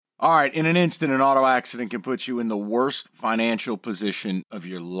All right, in an instant, an auto accident can put you in the worst financial position of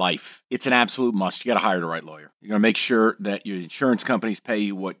your life. It's an absolute must. You got to hire the right lawyer. You're going to make sure that your insurance companies pay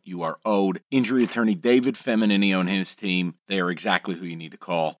you what you are owed. Injury attorney David Feminini and his team, they are exactly who you need to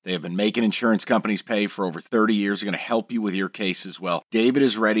call. They have been making insurance companies pay for over 30 years. They're going to help you with your case as well. David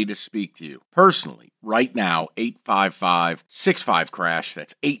is ready to speak to you personally. Right now, 855-65-CRASH.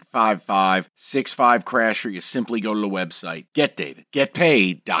 That's 855-65-CRASH, or you simply go to the website,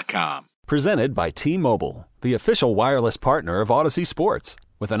 getdavidgetpaid.com. Presented by T-Mobile, the official wireless partner of Odyssey Sports.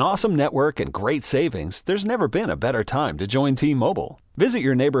 With an awesome network and great savings, there's never been a better time to join T-Mobile. Visit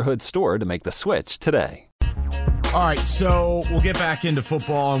your neighborhood store to make the switch today. All right, so we'll get back into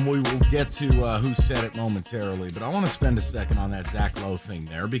football, and we will get to who said it momentarily. But I want to spend a second on that Zach Lowe thing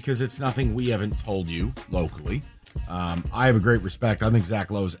there, because it's nothing we haven't told you locally. I have a great respect. I think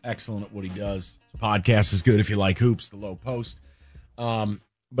Zach Lowe is excellent at what he does. His podcast is good if you like hoops, the Lowe Post.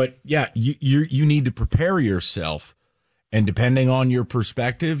 But, yeah, you need to prepare yourself, and depending on your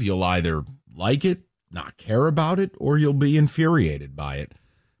perspective, you'll either like it, not care about it, or you'll be infuriated by it.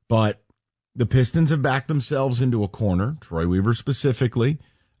 But the Pistons have backed themselves into a corner, Troy Weaver specifically.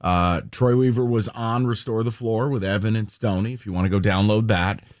 Troy Weaver was on Restore the Floor with Evan and Stoney, if you want to go download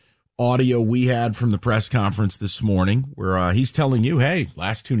that. Audio we had from the press conference this morning where he's telling you, hey,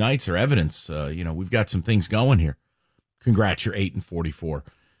 last two nights are evidence. We've got some things going here. Congrats, you're 8-44.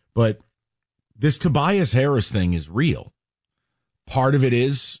 But this Tobias Harris thing is real. Part of it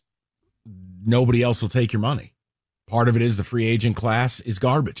is nobody else will take your money. Part of it is the free agent class is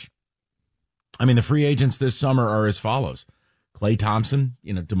garbage. I mean, the free agents this summer are as follows. Klay Thompson,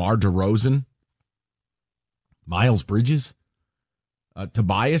 DeMar DeRozan, Miles Bridges.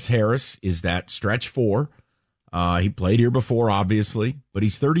 Tobias Harris is that stretch four. He played here before, obviously, but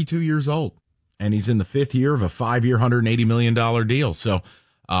he's 32 years old, and he's in the fifth year of a 5-year, $180 million deal. So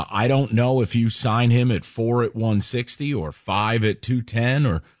I don't know if you sign him at 4 at 160 or 5 at 210,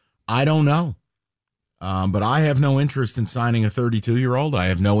 or I don't know. But I have no interest in signing a 32-year-old. I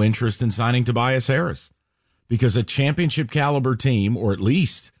have no interest in signing Tobias Harris, because a championship caliber team, or at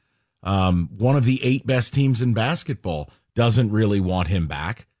least one of the 8 best teams in basketball, doesn't really want him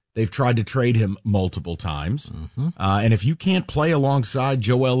back. They've tried to trade him multiple times. Mm-hmm. And if you can't play alongside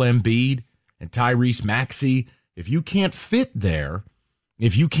Joel Embiid and Tyrese Maxey, if you can't fit there,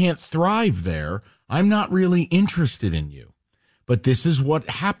 if you can't thrive there, I'm not really interested in you. But this is what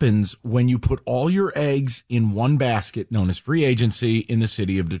happens when you put all your eggs in one basket, known as free agency, in the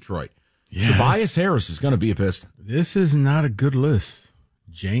city of Detroit. Yes. Tobias Harris is going to be a Piston. This is not a good list.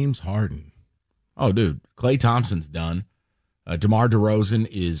 James Harden. Oh, dude. Klay Thompson's done. DeMar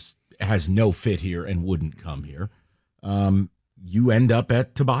DeRozan has no fit here and wouldn't come here. You end up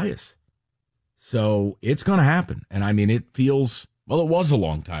at Tobias. So it's going to happen. And, I mean, it feels, well, it was a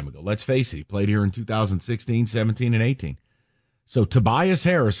long time ago. Let's face it. He played here in 2016, 17, and 18. So Tobias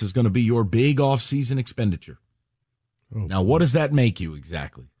Harris is going to be your big offseason expenditure. Oh, now, what does that make you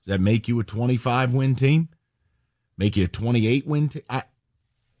exactly? Does that make you a 25-win team? Make you a 28-win team?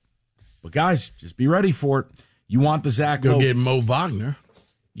 But, guys, just be ready for it. You want the Zach Lowe. Go get Mo Wagner.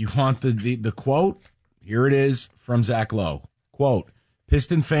 You want the quote? Here it is from Zach Lowe. Quote,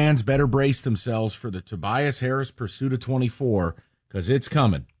 Piston fans better brace themselves for the Tobias Harris pursuit of 24, because it's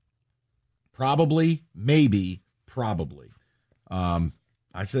coming. Probably, maybe, probably. I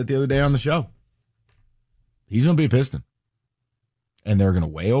said it the other day on the show. He's going to be a Piston. And they're going to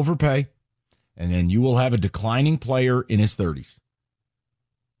way overpay. And then you will have a declining player in his 30s.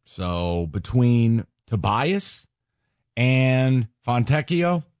 So between Tobias and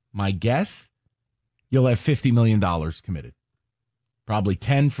Fontecchio, my guess, you'll have $50 million committed. Probably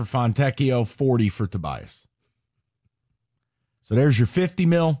 10 for Fontecchio, 40 for Tobias. So there's your 50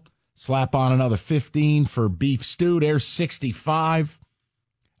 mil. Slap on another 15 for beef stew. There's 65.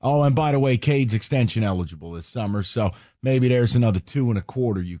 Oh, and by the way, Cade's extension eligible this summer, so maybe there's another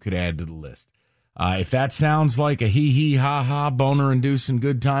 2.25 you could add to the list. If that sounds like a hee-hee, ha-ha, boner-inducing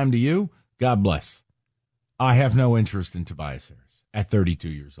good time to you, God bless. I have no interest in Tobias Harris at 32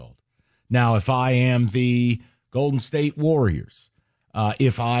 years old. Now, if I am the Golden State Warriors,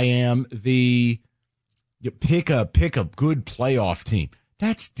 if I am pick a good playoff team,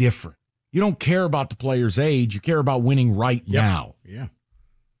 that's different. You don't care about the player's age. You care about winning right now. Yeah.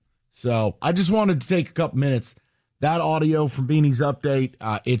 So I just wanted to take a couple minutes. That audio from Beanie's update,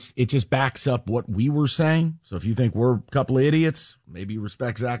 it just backs up what we were saying. So if you think we're a couple of idiots, maybe you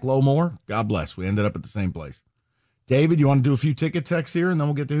respect Zach Lowe more. God bless. We ended up at the same place. David, you want to do a few ticket texts here, and then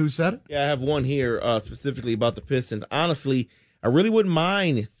we'll get to who said it? Yeah, I have one here specifically about the Pistons. Honestly, I really wouldn't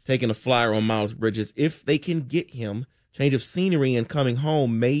mind taking a flyer on Miles Bridges if they can get him change of scenery and coming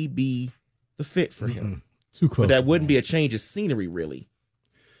home may be the fit for him. Too close. But that wouldn't be a change of scenery, really.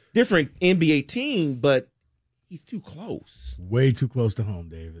 Different NBA team, but he's too close. Way too close to home,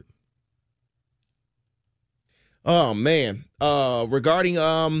 David. Oh, man. Regarding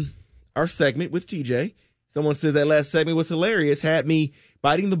our segment with TJ, someone says that last segment was hilarious. Had me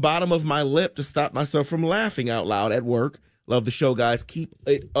biting the bottom of my lip to stop myself from laughing out loud at work. Love the show, guys. Keep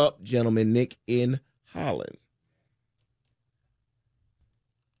it up, gentlemen. Nick in Holland.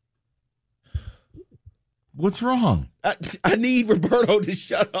 What's wrong? I need Roberto to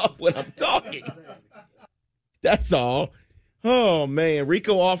shut up when I'm talking. That's all. Oh, man.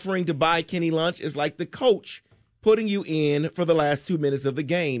 Rico offering to buy Kenny lunch is like the coach putting you in for the last 2 minutes of the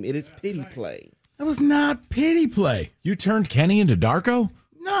game. It is pity play. That was not pity play. You turned Kenny into Darko?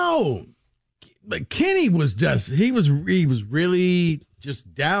 No. But Kenny was just, he was really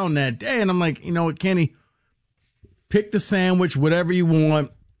just down that day. And I'm like, you know what, Kenny, pick the sandwich, whatever you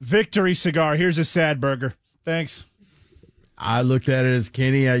want. Victory cigar. Here's a sad burger. Thanks. I looked at it as,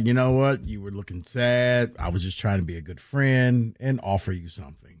 Kenny, you know what? You were looking sad. I was just trying to be a good friend and offer you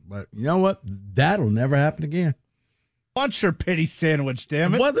something. But you know what? That'll never happen again. Want your pity sandwich,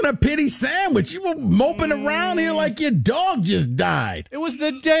 damn it. It wasn't a pity sandwich. You were moping around here like your dog just died. It was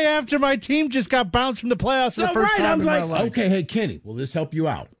the day after my team just got bounced from the playoffs for the first time in my life. Okay, hey, Kenny, will this help you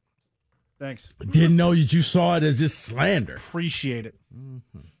out? Thanks. Didn't know that you saw it as just slander. Appreciate it.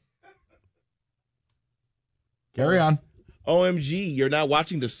 Carry on. OMG, you're not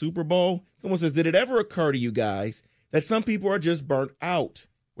watching the Super Bowl? Someone says, did it ever occur to you guys that some people are just burnt out?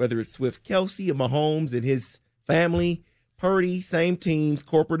 Whether it's Swift, Kelsey, or Mahomes and his family, Purdy, same teams,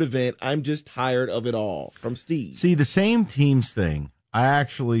 corporate event. I'm just tired of it all. From Steve. See, the same teams thing, I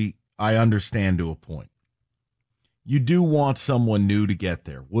understand to a point. You do want someone new to get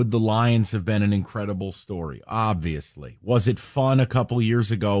there. Would the Lions have been an incredible story? Obviously. Was it fun a couple of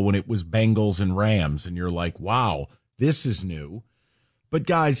years ago when it was Bengals and Rams and you're like, wow, this is new? But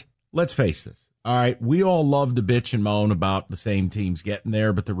guys, let's face this. All right, we all love to bitch and moan about the same teams getting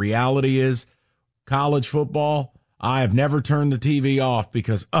there, but the reality is college football, I have never turned the TV off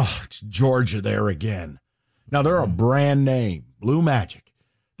because, it's Georgia there again. Now, they're a brand name, Blue Magic.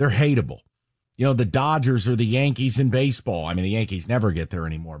 They're hateable. You know, the Dodgers are the Yankees in baseball. I mean, the Yankees never get there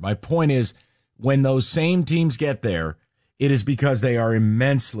anymore. My point is, when those same teams get there, it is because they are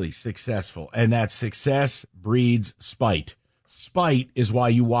immensely successful, and that success breeds spite. Spite is why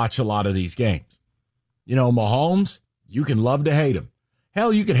you watch a lot of these games. You know, Mahomes, you can love to hate him.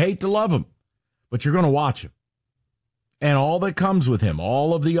 Hell, you could hate to love him, but you're going to watch him. And all that comes with him,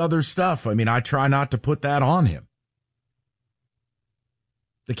 all of the other stuff, I mean, I try not to put that on him.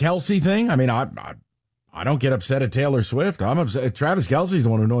 The Kelsey thing, I mean, I don't get upset at Taylor Swift. I'm upset. Travis Kelsey's the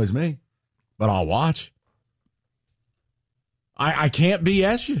one who annoys me, but I'll watch. I can't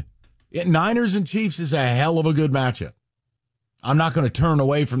BS you. Niners and Chiefs is a hell of a good matchup. I'm not going to turn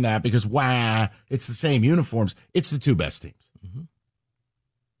away from that because, it's the same uniforms. It's the two best teams. Mm-hmm.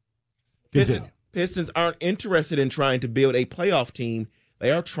 Continue. Pistons aren't interested in trying to build a playoff team.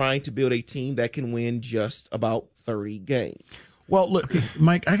 They are trying to build a team that can win just about 30 games. Well, look, Okay,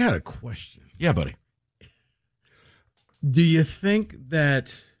 Mike, I got a question. Yeah, buddy. Do you think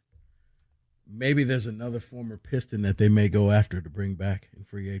that maybe there's another former Piston that they may go after to bring back in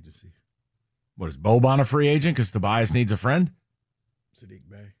free agency? What, is Boban a free agent because Tobias needs a friend? Sadiq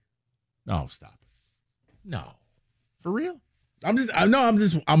Bey. No, stop. No. For real?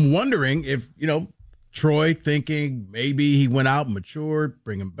 I'm wondering if, Troy thinking maybe he went out and matured,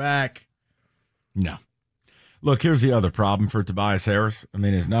 bring him back. No. Look, here's the other problem for Tobias Harris. I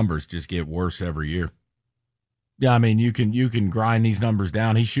mean, his numbers just get worse every year. Yeah, I mean, you can grind these numbers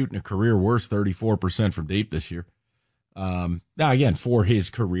down. He's shooting a career worst 34% from deep this year. Now, again, for his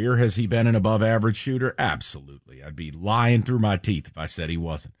career, has he been an above-average shooter? Absolutely. I'd be lying through my teeth if I said he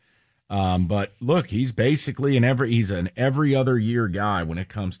wasn't. But look, he's basically he's an every other year guy when it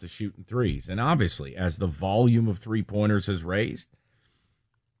comes to shooting threes. And obviously, as the volume of three-pointers has raised,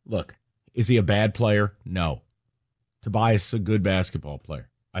 look, is he a bad player? No. Tobias is a good basketball player.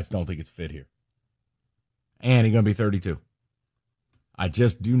 I just don't think it's fit here. And he's going to be 32. I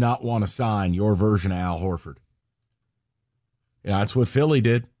just do not want to sign your version of Al Horford. Yeah, that's what Philly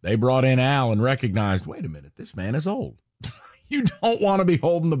did. They brought in Al and recognized, wait a minute, this man is old. You don't want to be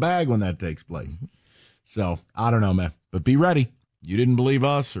holding the bag when that takes place. So, I don't know, man. But be ready. You didn't believe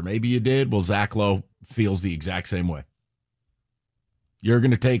us, or maybe you did. Well, Zach Lowe feels the exact same way. You're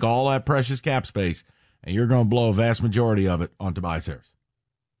going to take all that precious cap space, and you're going to blow a vast majority of it on Tobias Harris.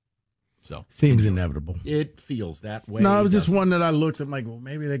 So Seems inevitable. It feels that way. No, it was just one that I looked at. I'm like, well,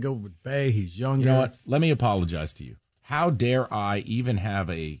 maybe they go with Bay. He's younger. You know what? Let me apologize to you. how dare I even have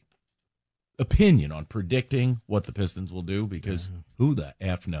a opinion on predicting what the Pistons will do, because who the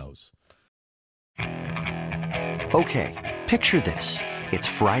F knows? Okay, picture this. It's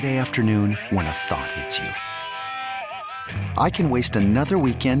Friday afternoon when a thought hits you. I can waste another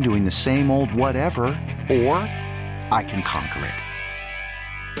weekend doing the same old whatever, or I can conquer it.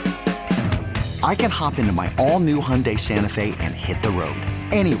 I can hop into my all-new Hyundai Santa Fe and hit the road.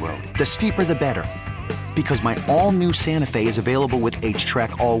 Any road. The steeper, the better. Because my all-new Santa Fe is available with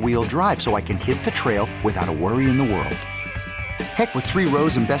H-Track all-wheel drive, so I can hit the trail without a worry in the world. Heck, with 3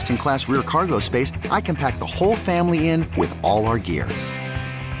 rows and best-in-class rear cargo space, I can pack the whole family in with all our gear.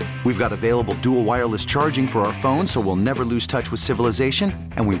 We've got available dual wireless charging for our phones, so we'll never lose touch with civilization,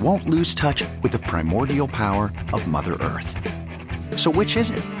 and we won't lose touch with the primordial power of Mother Earth. So which is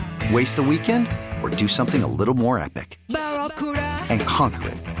it? Waste the weekend or do something a little more epic? And conquer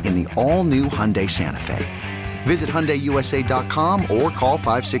it in the all-new Hyundai Santa Fe. Visit HyundaiUSA.com or call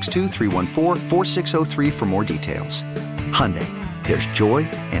 562-314-4603 for more details. Hyundai, there's joy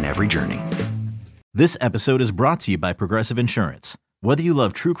in every journey. This episode is brought to you by Progressive Insurance. Whether you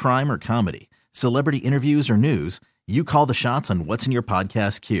love true crime or comedy, celebrity interviews or news, you call the shots on what's in your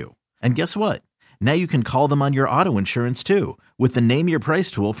podcast queue. And guess what? Now you can call them on your auto insurance too, with the Name Your Price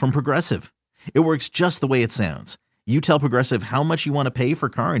tool from Progressive. It works just the way it sounds. You tell Progressive how much you want to pay for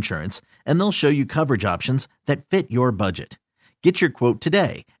car insurance, and they'll show you coverage options that fit your budget. Get your quote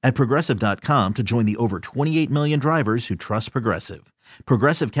today at Progressive.com to join the over 28 million drivers who trust Progressive.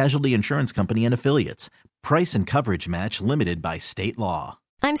 Progressive Casualty Insurance Company and Affiliates. Price and coverage match limited by state law.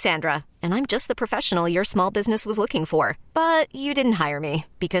 I'm Sandra, and I'm just the professional your small business was looking for. But you didn't hire me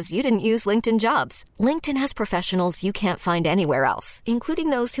because you didn't use LinkedIn Jobs. LinkedIn has professionals you can't find anywhere else,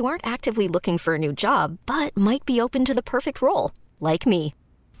 including those who aren't actively looking for a new job, but might be open to the perfect role, like me.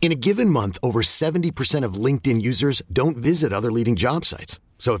 In a given month, over 70% of LinkedIn users don't visit other leading job sites.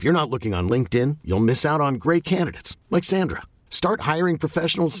 So if you're not looking on LinkedIn, you'll miss out on great candidates like Sandra. Start hiring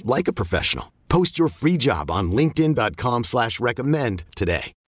professionals like a professional. Post your free job on linkedin.com/recommend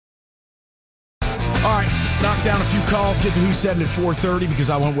today. All right, knock down a few calls, get to Who Said It at 4:30 because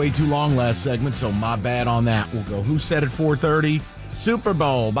I went way too long last segment, so my bad on that. We'll go Who Said It 4:30, Super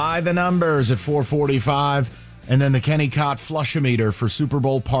Bowl by the numbers at 4:45, and then the Kenny Cott Flush-O-Meter for Super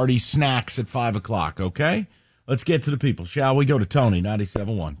Bowl party snacks at 5 o'clock, okay? Let's get to the people, shall we? Go to Tony,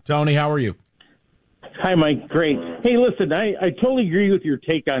 97.1. Tony, how are you? Hi, Mike. Great. Hey, listen, I totally agree with your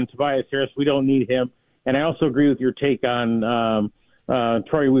take on Tobias Harris. We don't need him. And I also agree with your take on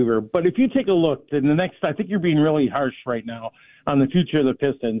Troy Weaver. But if you take a look, then I think you're being really harsh right now on the future of the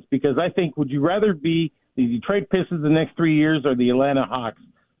Pistons, because I think, would you rather be the Detroit Pistons the next 3 years or the Atlanta Hawks?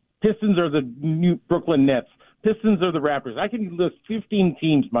 Pistons are the new Brooklyn Nets. Pistons are the Raptors. I can list 15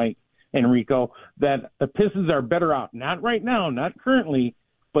 teams, Mike and Rico, that the Pistons are better off. Not right now, not currently,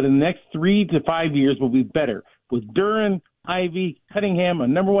 but in the next 3 to 5 years will be better. With Duran, Ivy, Cunningham, a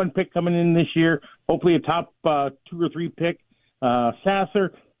number 1 pick coming in this year, hopefully a top 2 or 3 pick,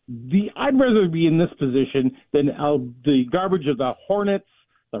 Sasser. I'd rather be in this position than the garbage of the Hornets,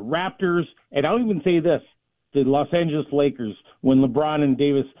 the Raptors, and I'll even say this, the Los Angeles Lakers, when LeBron and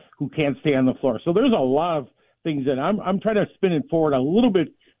Davis, who can't stay on the floor. So there's a lot of things that I'm trying to spin it forward a little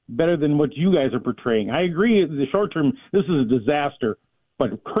bit better than what you guys are portraying. I agree in the short term, this is a disaster.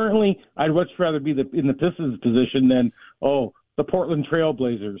 But currently, I'd much rather be in the Pistons position than, the Portland Trail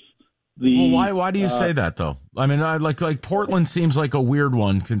Blazers. Why do you say that, though? I mean, like Portland seems like a weird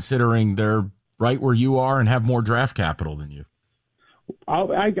one, considering they're right where you are and have more draft capital than you.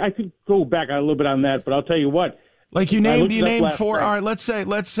 I could go back a little bit on that, but I'll tell you what. Like you named 4. All right, let's say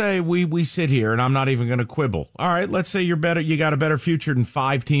we sit here, and I'm not even going to quibble. All right, let's say you're better. You got a better future than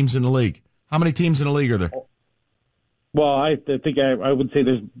 5 teams in the league. How many teams in the league are there? Well, I think I would say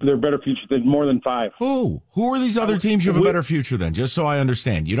they're better future than more than 5. Who are these other teams you have a better future than? Just so I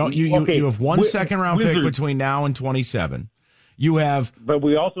understand, you have one second round pick between now and 27. You have, but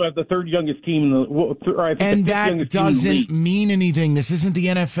we also have the 3rd youngest team in the. And that doesn't mean anything. This isn't the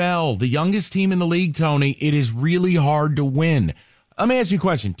NFL. The youngest team in the league, Tony. It is really hard to win. Let me ask you a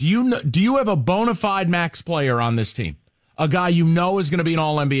question. Do you have a bona fide max player on this team? A guy you know is going to be an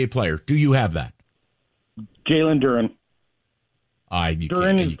All NBA player. Do you have that? Jalen Duran.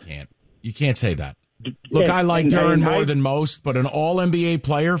 You can't say that. Look, I like Duran more than most, but an All NBA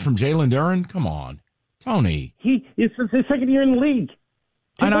player from Jalen Duran? Come on, Tony. It's his 2nd year in the league.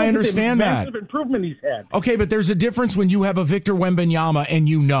 And I understand that. Massive improvement he's had. Okay, but there's a difference when you have a Victor Wembanyama and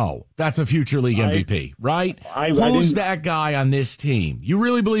you know that's a future league MVP, right? Who's that guy on this team? You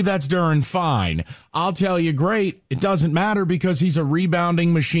really believe that's Duran? Fine. I'll tell you, great. It doesn't matter because he's a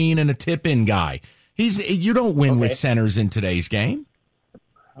rebounding machine and a tip-in guy. You don't win with centers in today's game.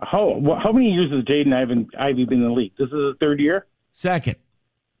 How many years has Jaden Ivey been in the league? This is his third year? Second.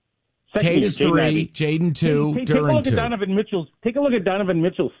 Cade is 3, Jaden 2, Duren 2. Take a look at Donovan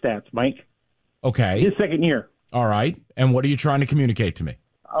Mitchell's stats, Mike. Okay. His second year. All right. And what are you trying to communicate to me?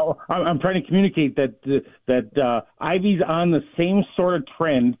 Oh, I'm trying to communicate that Ivy's on the same sort of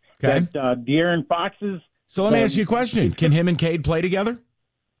trend that De'Aaron Fox is. So let me ask you a question. Can him and Cade play together?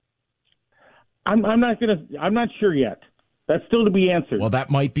 I'm not sure yet. That's still to be answered. Well, that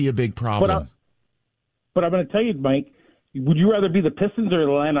might be a big problem. But I'm going to tell you, Mike, would you rather be the Pistons or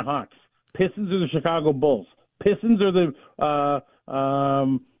the Atlanta Hawks? Pistons or the Chicago Bulls? Pistons or the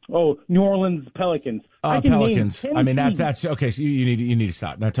New Orleans Pelicans? Pelicans. I mean, that's okay. So you need to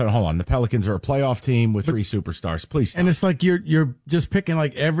stop. Now, hold on. The Pelicans are a playoff team with 3 superstars. Please stop. And it's like you're just picking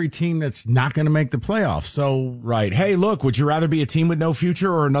like every team that's not going to make the playoffs. So right. Hey, look, would you rather be a team with no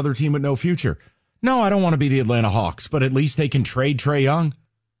future or another team with no future? No, I don't want to be the Atlanta Hawks, but at least they can trade Trae Young.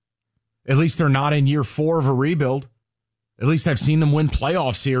 At least they're not in year 4 of a rebuild. At least I've seen them win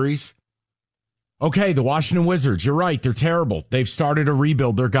playoff series. Okay, the Washington Wizards, you're right. They're terrible. They've started a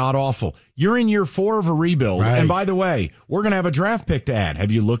rebuild. They're god-awful. You're in year 4 of a rebuild. Right. And by the way, we're going to have a draft pick to add.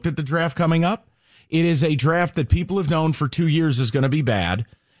 Have you looked at the draft coming up? It is a draft that people have known for 2 years is going to be bad.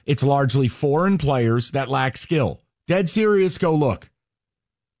 It's largely foreign players that lack skill. Dead serious, go look.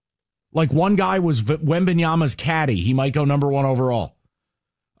 Like one guy was Wembanyama's caddy. He might go number 1 overall.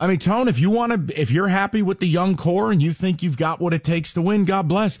 I mean, Tone, if you're happy with the young core and you think you've got what it takes to win, God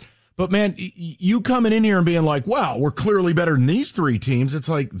bless. But, man, you coming in here and being like, wow, we're clearly better than these 3 teams. It's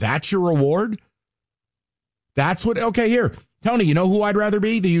like, that's your reward? That's what, okay, here. Tony, you know who I'd rather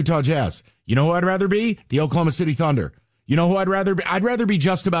be? The Utah Jazz. You know who I'd rather be? The Oklahoma City Thunder. You know who I'd rather be? I'd rather be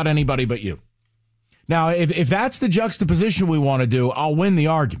just about anybody but you. Now, if that's the juxtaposition we want to do, I'll win the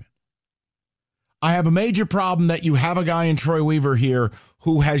argument. I have a major problem that you have a guy in Troy Weaver here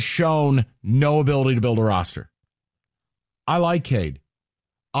who has shown no ability to build a roster. I like Cade.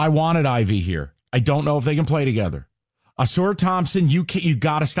 I wanted Ivy here. I don't know if they can play together. Asur Thompson, you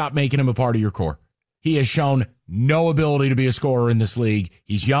got to stop making him a part of your core. He has shown no ability to be a scorer in this league.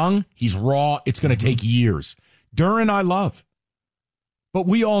 He's young. He's raw. It's going to take years. Duren, I love. But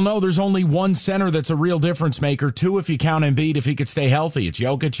we all know there's only one center that's a real difference maker. 2 if you count Embiid, if he could stay healthy. It's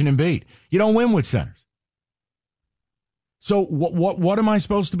Jokic and Embiid. You don't win with centers. So what am I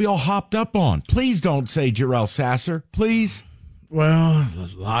supposed to be all hopped up on? Please don't say Jarrell Sasser. Please. Well, a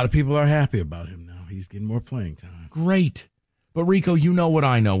lot of people are happy about him now. He's getting more playing time. Great. But, Rico, you know what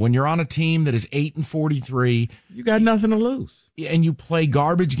I know. When you're on a team that is 8-43, you got nothing to lose. And you play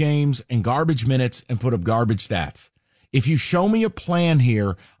garbage games and garbage minutes and put up garbage stats. If you show me a plan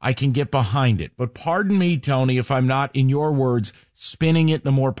here, I can get behind it. But pardon me, Tony, if I'm not, in your words, spinning it in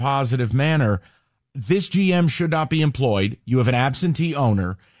a more positive manner. This GM should not be employed. You have an absentee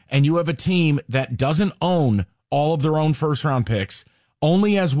owner, and you have a team that doesn't own all of their own first-round picks,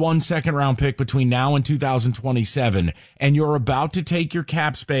 only has 1 second-round pick between now and 2027, and you're about to take your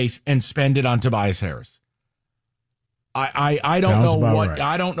cap space and spend it on Tobias Harris. I don't know what right.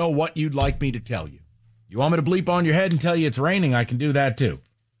 I don't know what you'd like me to tell you. You want me to bleep on your head and tell you it's raining? I can do that too.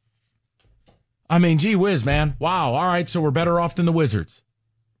 I mean, gee whiz, man. Wow. All right, so we're better off than the Wizards.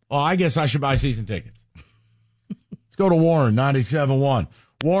 Well, I guess I should buy season tickets. Let's go to Warren, 97.1.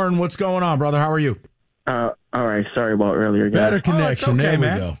 Warren, what's going on, brother? How are you? All right. Sorry about earlier, guys. Better connection. Okay, there we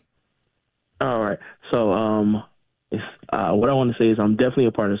man. go. All right. So, what I want to say is I'm definitely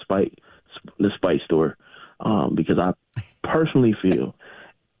a part of the Spite store, because I personally feel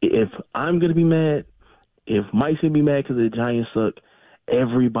if I'm going to be mad, if Mike's going to be mad because the Giants suck,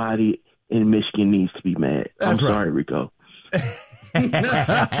 everybody in Michigan needs to be mad. I'm sorry, Rico.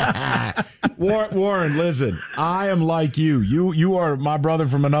 Warren, listen, I am like you. You are my brother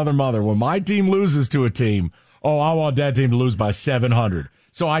from another mother. When my team loses to a team, I want that team to lose by 700.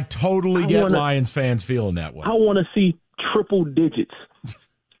 So I totally get Lions fans feeling that way. I want to see triple digits.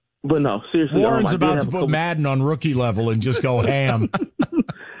 But no, seriously. Warren's about to put Madden on rookie level and just go ham.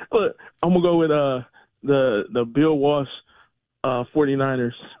 But I'm going to go with the Bill Walsh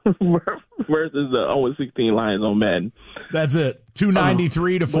 49ers versus the 0-16 Lions on Madden. That's it.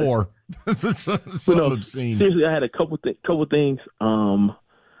 293 to 4. Obscene. Seriously, I had a couple things.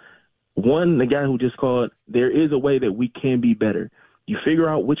 One, the guy who just called, there is a way that we can be better. You figure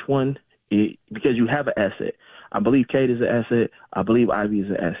out which one, because you have an asset. I believe Cade is an asset. I believe Ivy is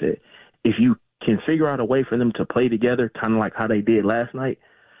an asset. If you can figure out a way for them to play together, kind of like how they did last night,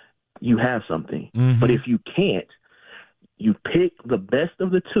 you have something. Mm-hmm. But if you can't, you pick the best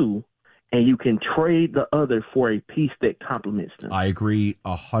of the two and you can trade the other for a piece that complements them. I agree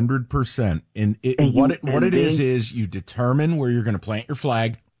 100%. What it is you determine where you're going to plant your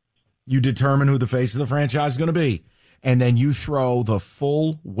flag. You determine who the face of the franchise is going to be. And then you throw the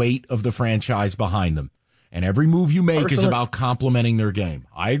full weight of the franchise behind them. And every move you make is about complementing their game.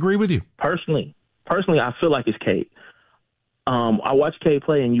 I agree with you. Personally, I feel like it's Cade. I watch Cade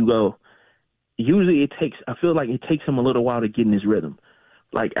play, and you go, usually I feel like it takes him a little while to get in his rhythm.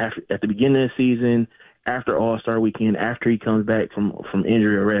 Like at the beginning of the season, after All-Star weekend, after he comes back from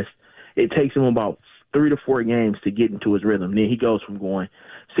injury or rest, it takes him about 3 to 4 games to get into his rhythm. Then he goes from going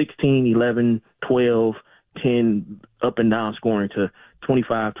 16, 11, 12, 10, up and down scoring to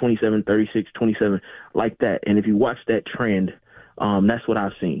 25, 27, 36, 27, like that. And if you watch that trend, that's what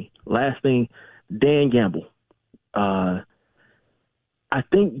I've seen. Last thing, Dan Gamble. I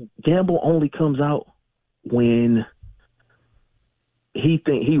think Gamble only comes out when he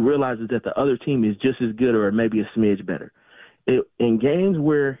realizes that the other team is just as good or maybe a smidge better. In games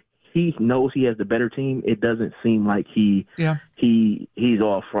where he knows he has the better team, it doesn't seem like he's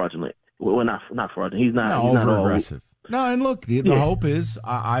all fraudulent. Well, not fraudulent. He's not over aggressive. No, and look, the hope is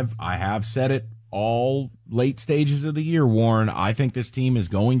I have said it all late stages of the year, Warren. I think this team is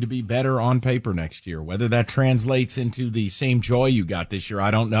going to be better on paper next year. Whether that translates into the same joy you got this year,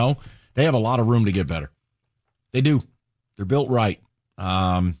 I don't know. They have a lot of room to get better. They do. They're built right.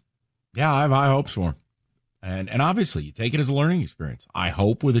 I have high hopes for them. And obviously, you take it as a learning experience. I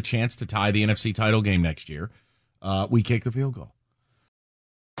hope with a chance to tie the NFC title game next year, we kick the field goal.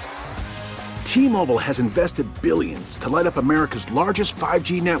 T-Mobile has invested billions to light up America's largest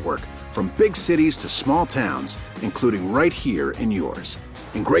 5G network, from big cities to small towns, including right here in yours.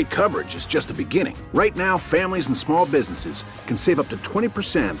 And great coverage is just the beginning. Right now, families and small businesses can save up to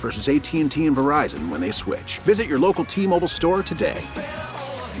 20% versus AT&T and Verizon when they switch. Visit your local T-Mobile store today.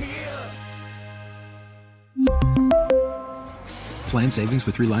 Plan savings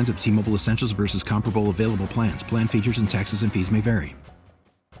with 3 lines of T-Mobile Essentials versus comparable available plans. Plan features and taxes and fees may vary.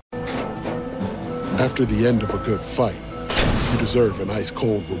 After the end of a good fight, you deserve an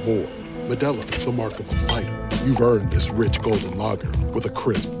ice-cold reward. Modelo is the mark of a fighter. You've earned this rich golden lager with a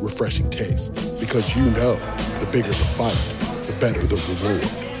crisp, refreshing taste. Because you know, the bigger the fight, the better the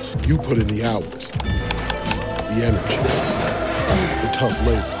reward. You put in the hours, the energy, the tough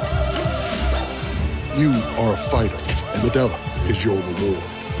labor. You are a fighter, and Modelo is your reward.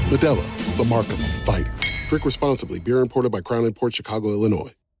 Modelo, the mark of a fighter. Drink responsibly. Beer imported by Crown Imports, Chicago,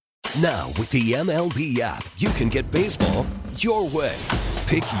 Illinois. Now, with the MLB app, you can get baseball your way.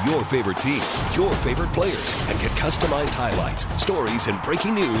 Pick your favorite team, your favorite players, and get customized highlights, stories, and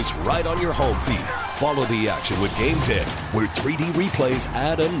breaking news right on your home feed. Follow the action with Game 10, where 3D replays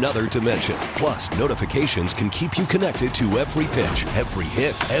add another dimension. Plus, notifications can keep you connected to every pitch, every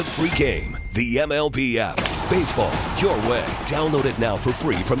hit, every game. The MLB app. Baseball your way. Download it now for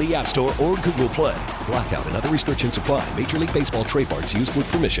free from the App Store or Google Play. Blackout and other restrictions apply. Major League Baseball trademarks used with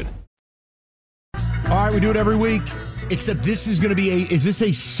permission. All right, we do it every week, except this is going to be is this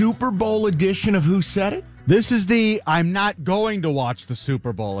a Super Bowl edition of Who Said It? This is the I'm not going to watch the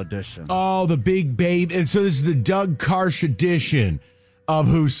Super Bowl edition. Oh, the big babe. And so this is the Doug Karsh edition of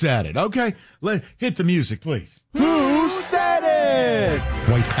Who Said It. Okay, hit the music, please. Who said it?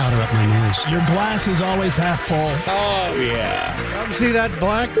 White powder up my nose. Your glass is always half full. Oh, yeah. Come see that,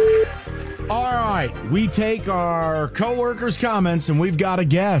 Black? All right, we take our coworkers' comments, and we've got a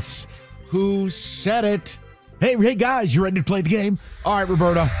guess. Who said it? Hey, guys, you ready to play the game? All right,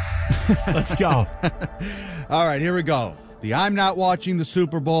 Roberto, let's go. All right, here we go. The I'm not watching the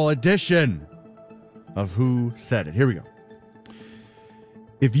Super Bowl edition of Who Said It. Here we go.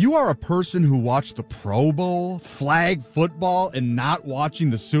 If you are a person who watched the Pro Bowl, flag football, and not watching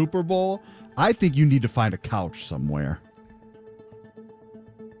the Super Bowl, I think you need to find a couch somewhere.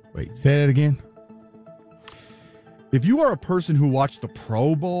 Wait, say that again. If you are a person who watched the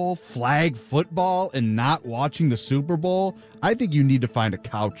Pro Bowl, flag football, and not watching the Super Bowl, I think you need to find a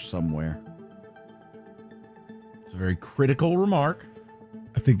couch somewhere. It's a very critical remark.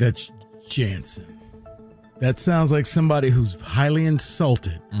 I think that's Jansen. That sounds like somebody who's highly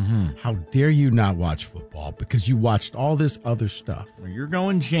insulted. Mm-hmm. How dare you not watch football because you watched all this other stuff? Well, you're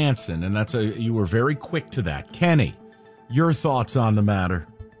going Jansen, and you were very quick to that. Kenny, your thoughts on the matter?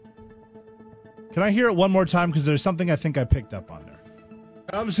 Can I hear it one more time? Because there's something I think I picked up on there.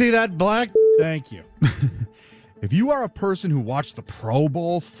 Come see that, Black? Thank you. If you are a person who watched the Pro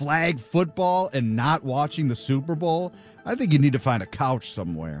Bowl, flag football, and not watching the Super Bowl, I think you need to find a couch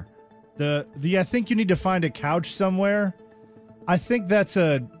somewhere. I think you need to find a couch somewhere. I think that's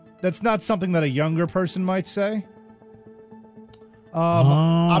not something that a younger person might say.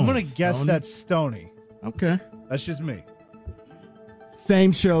 I'm going to guess that's Stoney. Okay. That's just me.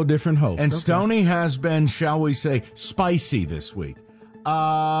 Same show, different host. And Stoney has been, shall we say, spicy this week.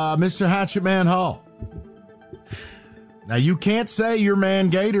 Mr. Hatchet Man Hall. Now, you can't say your man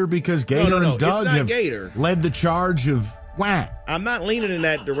Gator because Gator and Doug have led the charge of wah. I'm not leaning in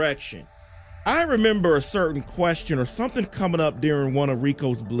that direction. I remember a certain question or something coming up during one of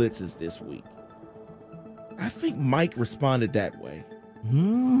Rico's blitzes this week. I think Mike responded that way.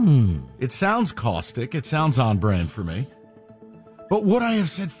 It sounds caustic. It sounds on brand for me. But would I have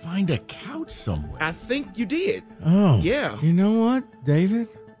said find a couch somewhere? I think you did. Oh. Yeah. You know what, David?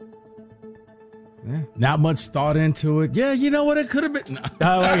 Yeah. Not much thought into it. Yeah, you know what? It could have been.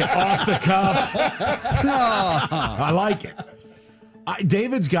 I like it. Off the cuff. I like it.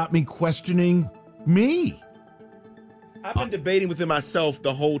 David's got me questioning me. I've been debating within myself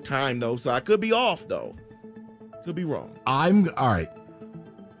the whole time, though, so I could be off, though. Could be wrong. All right.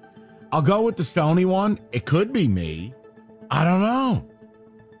 I'll go with the Stoney one. It could be me. I don't know.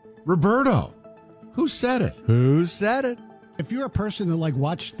 Roberto, who said it? Who said it? If you're a person that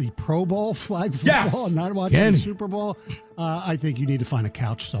watched the Pro Bowl flag football and not watching the Super Bowl, I think you need to find a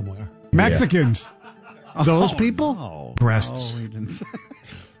couch somewhere. Mexicans. Those people? Breasts.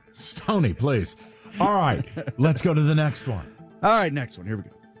 Stoney, please. All right. Let's go to the next one. All right, next one. Here we go.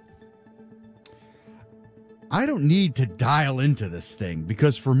 I don't need to dial into this thing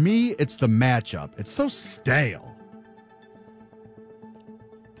because for me, it's the matchup. It's so stale.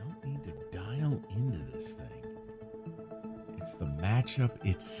 Don't need to dial into this thing. It's the matchup.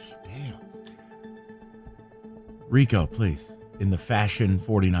 It's stale. Rico, please, in the fashion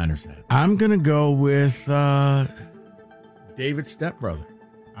 49ers head. I'm going to go with David's stepbrother.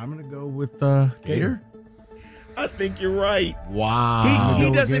 I'm going to go with Gator. I think you're right. Wow. He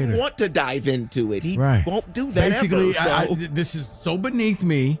doesn't want to dive into it. He won't do that Basically, ever. So. this is so beneath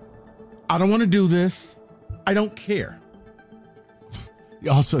me. I don't want to do this. I don't care.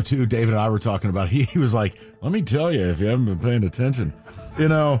 Also, too, David and I were talking about, he was like, let me tell you, if you haven't been paying attention,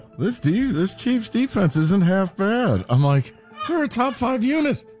 this Chiefs defense isn't half bad. I'm like, they're a top 5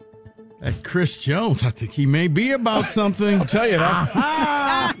 unit. That Chris Jones, I think he may be about something. I'll tell you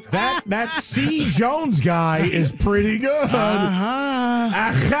that. that C. Jones guy is pretty good. And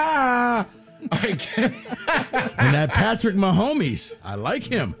that Patrick Mahomes, I like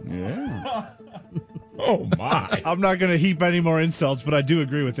him. Yeah. Oh my! I'm not going to heap any more insults, but I do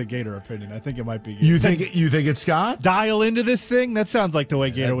agree with the Gator opinion. I think it might be. You think it's Scott? Dial into this thing. That sounds like the way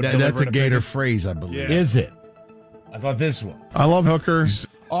Gator would. That's a Gator phrase, I believe. Yeah. Is it? I thought this was. I love hookers.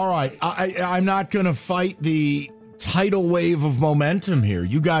 All right, I'm not going to fight the tidal wave of momentum here.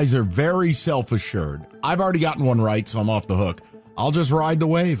 You guys are very self-assured. I've already gotten one right, so I'm off the hook. I'll just ride the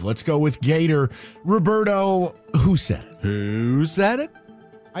wave. Let's go with Gator. Roberto, who said it? Who said it?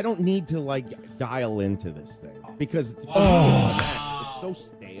 I don't need to dial into this thing because it's so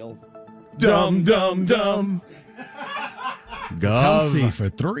stale. Dumb. Kelsey for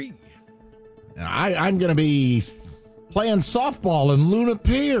 3. I'm going to be playing softball in Luna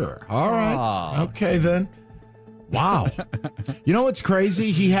Pier. All right. Okay, then. Wow. You know what's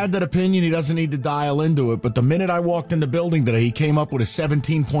crazy? He had that opinion. He doesn't need to dial into it. But the minute I walked in the building today, he came up with a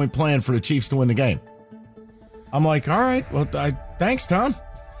 17-point plan for the Chiefs to win the game. I'm like, all right. Well, thanks, Tom.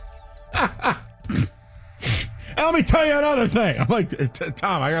 And let me tell you another thing. I'm like,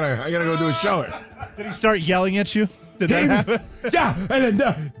 Tom, I gotta go do a show here. Did he start yelling at you? Did that happen? Yeah, and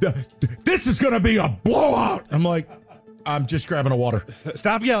then this is gonna be a blowout. I'm like, I'm just grabbing a water.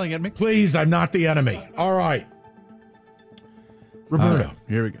 Stop yelling at me, please. I'm not the enemy. All right, Roberto.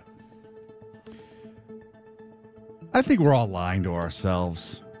 Here we go. I think we're all lying to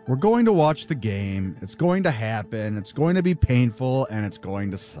ourselves. We're going to watch the game. It's going to happen. It's going to be painful, and it's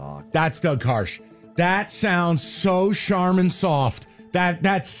going to suck. That's Doug Harsh. That sounds so charming soft.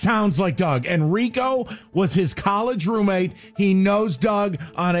 That sounds like Doug. And Rico was his college roommate. He knows Doug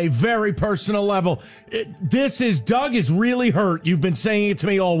on a very personal level. Doug is really hurt. You've been saying it to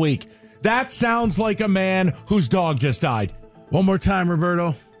me all week. That sounds like a man whose dog just died. One more time,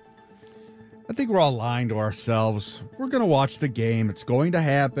 Roberto. I think we're all lying to ourselves. We're going to watch the game. It's going to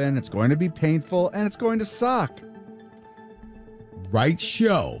happen. It's going to be painful, and it's going to suck. Right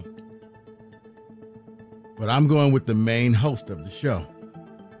show. But I'm going with the main host of the show.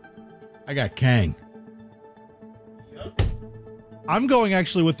 I got Kang. I'm going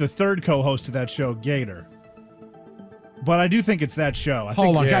actually with the third co-host of that show, Gator. But I do think it's that show. I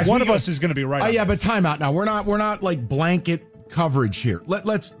Hold think on, guys. one of us is going to be right. Yeah, but time out now. We're not like blanket coverage here.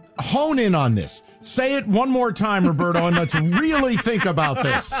 Let's hone in on this. Say it one more time, Roberto, and let's really think about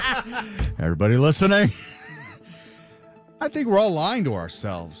this. Everybody listening? I think we're all lying to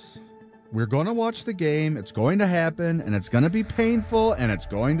ourselves. We're going to watch the game. It's going to happen, and it's going to be painful, and it's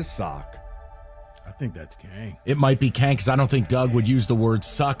going to suck. I think that's Kang. It might be Kang because I don't think Doug would use the word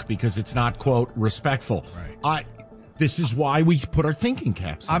suck because it's not, quote, respectful. Right. This is why we put our thinking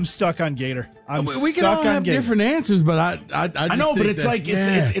caps on. I'm stuck on Gator. We can all have different answers, but I just know, but think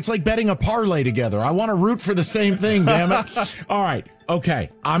it's like betting a parlay together. I want to root for the same thing, damn it. All right, okay,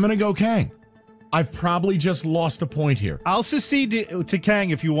 I'm going to go Kang. I've probably just lost a point here. I'll secede to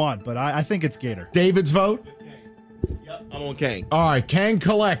Kang if you want, but I think it's Gator. David's vote? Yep, I'm on Kang. All right, Kang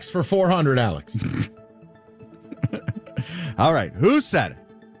collects for 400, Alex. All right, who said it?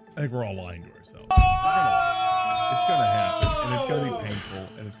 I think we're all lying to ourselves. It's going to happen, and it's going to be painful,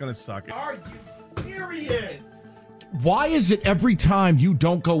 and it's going to suck. Are you serious? Why is it every time you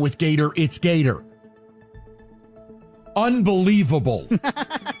don't go with Gator, it's Gator? Unbelievable.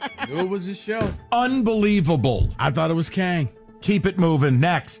 It was a show. Unbelievable. I thought it was Kang. Keep it moving.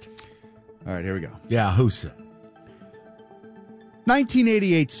 Next. All right, here we go. Yeah, who said?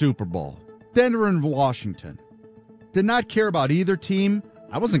 1988 Super Bowl. Denver and Washington. Did not care about either team.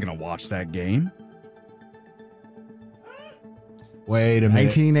 I wasn't going to watch that game. Wait a minute.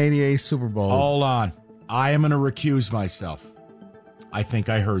 1988 Super Bowl. Hold on. I am going to recuse myself. I think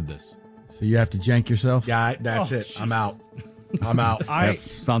I heard this. So you have to jank yourself? Yeah, that's it. Geez. I'm out. I'm out.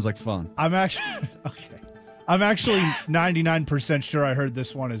 Sounds like fun. I'm actually 99% sure I heard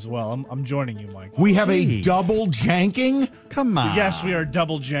this one as well. I'm joining you, Mike. We have a double janking? Come on. Yes, we are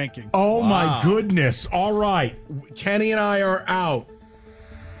double janking. Oh, my goodness. All right. Kenny and I are out.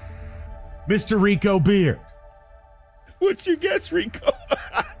 Mr. Rico Beer. What'd you guess, Rico?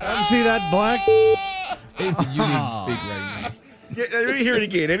 See that black? You need to speak right now. Let me hear it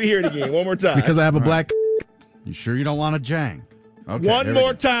again. One more time. Because I have a black... You sure you don't want to jank? Okay, One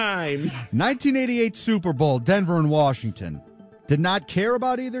more time. 1988 Super Bowl, Denver and Washington. Did not care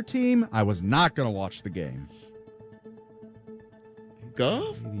about either team. I was not going to watch the game.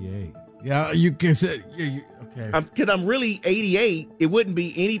 Gov? 88. Yeah, you can say... okay. Because I'm really 88. It wouldn't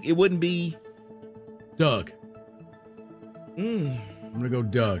be... Doug. I'm going to go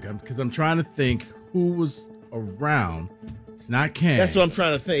Doug. Because I'm trying to think who was around. It's not Kang. That's what I'm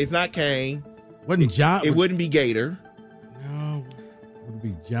trying to think. It's not Kang. Wasn't John? It wouldn't be Gator. No. Would it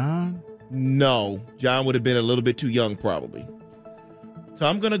be John? No. John would have been a little bit too young, probably. So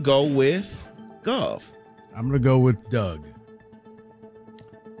I'm going to go with Gov. I'm going to go with Doug.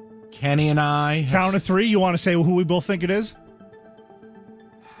 Kenny and I... Count of three. You want to say who we both think it is?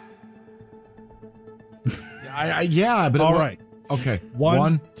 Yeah, but... All right. Okay.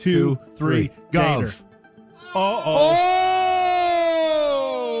 1, 2, 3. Gov. Uh-oh.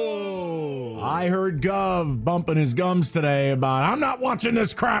 I heard Gov bumping his gums today about, I'm not watching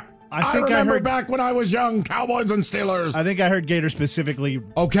this crap. I remember back when I was young, Cowboys and Steelers. I think I heard Gator specifically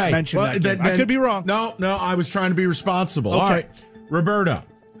mention well, that game. I could be wrong. No, I was trying to be responsible. Okay. All right. Roberto,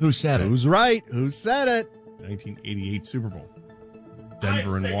 who said it? Who's right? Who said it? 1988 Super Bowl.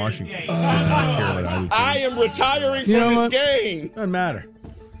 Denver and Washington. I am retiring from this game. Doesn't matter.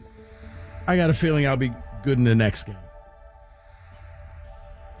 I got a feeling I'll be good in the next game.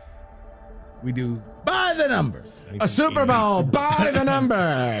 We do by the numbers. A Super Bowl by the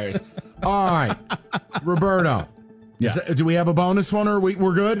numbers. All right. Roberto. Yeah. Do we have a bonus one or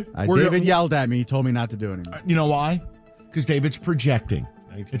we're good? David yelled at me. He told me not to do it anymore. You know why? Because David's projecting.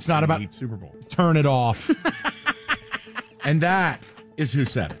 It's not about Super Bowl. Turn it off. And that is who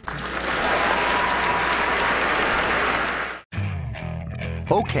said it.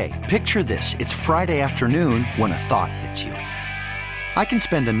 Okay, picture this. It's Friday afternoon when a thought hits you. I can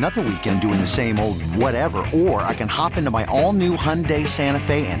spend another weekend doing the same old whatever, or I can hop into my all-new Hyundai Santa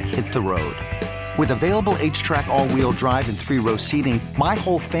Fe and hit the road. With available H-Track all-wheel drive and 3-row seating, my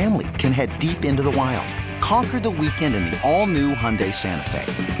whole family can head deep into the wild. Conquer the weekend in the all-new Hyundai Santa Fe.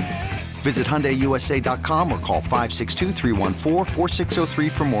 Visit HyundaiUSA.com or call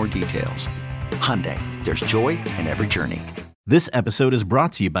 562-314-4603 for more details. Hyundai, there's joy in every journey. This episode is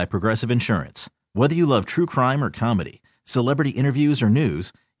brought to you by Progressive Insurance. Whether you love true crime or comedy, celebrity interviews or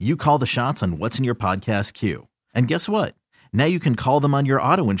news, you call the shots on what's in your podcast queue. And guess what? Now you can call them on your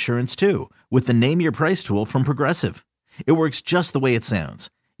auto insurance too with the Name Your Price tool from Progressive. It works just the way it sounds.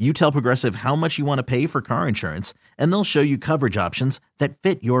 You tell Progressive how much you want to pay for car insurance, and they'll show you coverage options that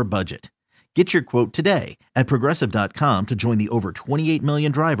fit your budget. Get your quote today at Progressive.com to join the over 28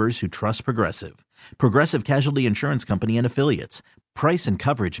 million drivers who trust Progressive. Progressive Casualty Insurance Company and Affiliates. Price and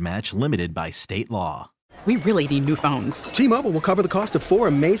coverage match limited by state law. We really need new phones. T-Mobile will cover the cost of 4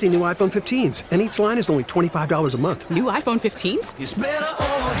 amazing new iPhone 15s, and each line is only $25 a month. New iPhone 15s? It's better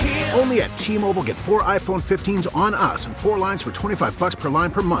over here. Only at T-Mobile, get 4 iPhone 15s on us and 4 lines for $25 per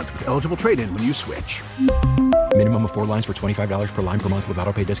line per month with eligible trade-in when you switch. Minimum of 4 lines for $25 per line per month with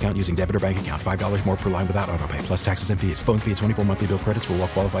autopay discount using debit or bank account. $5 more per line without autopay, plus taxes and fees. Phone fee at 24 monthly bill credits for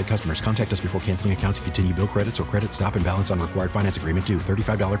well-qualified customers. Contact us before canceling account to continue bill credits or credit stop and balance on required finance agreement due.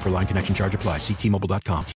 $35 per line connection charge applies. See T-Mobile.com.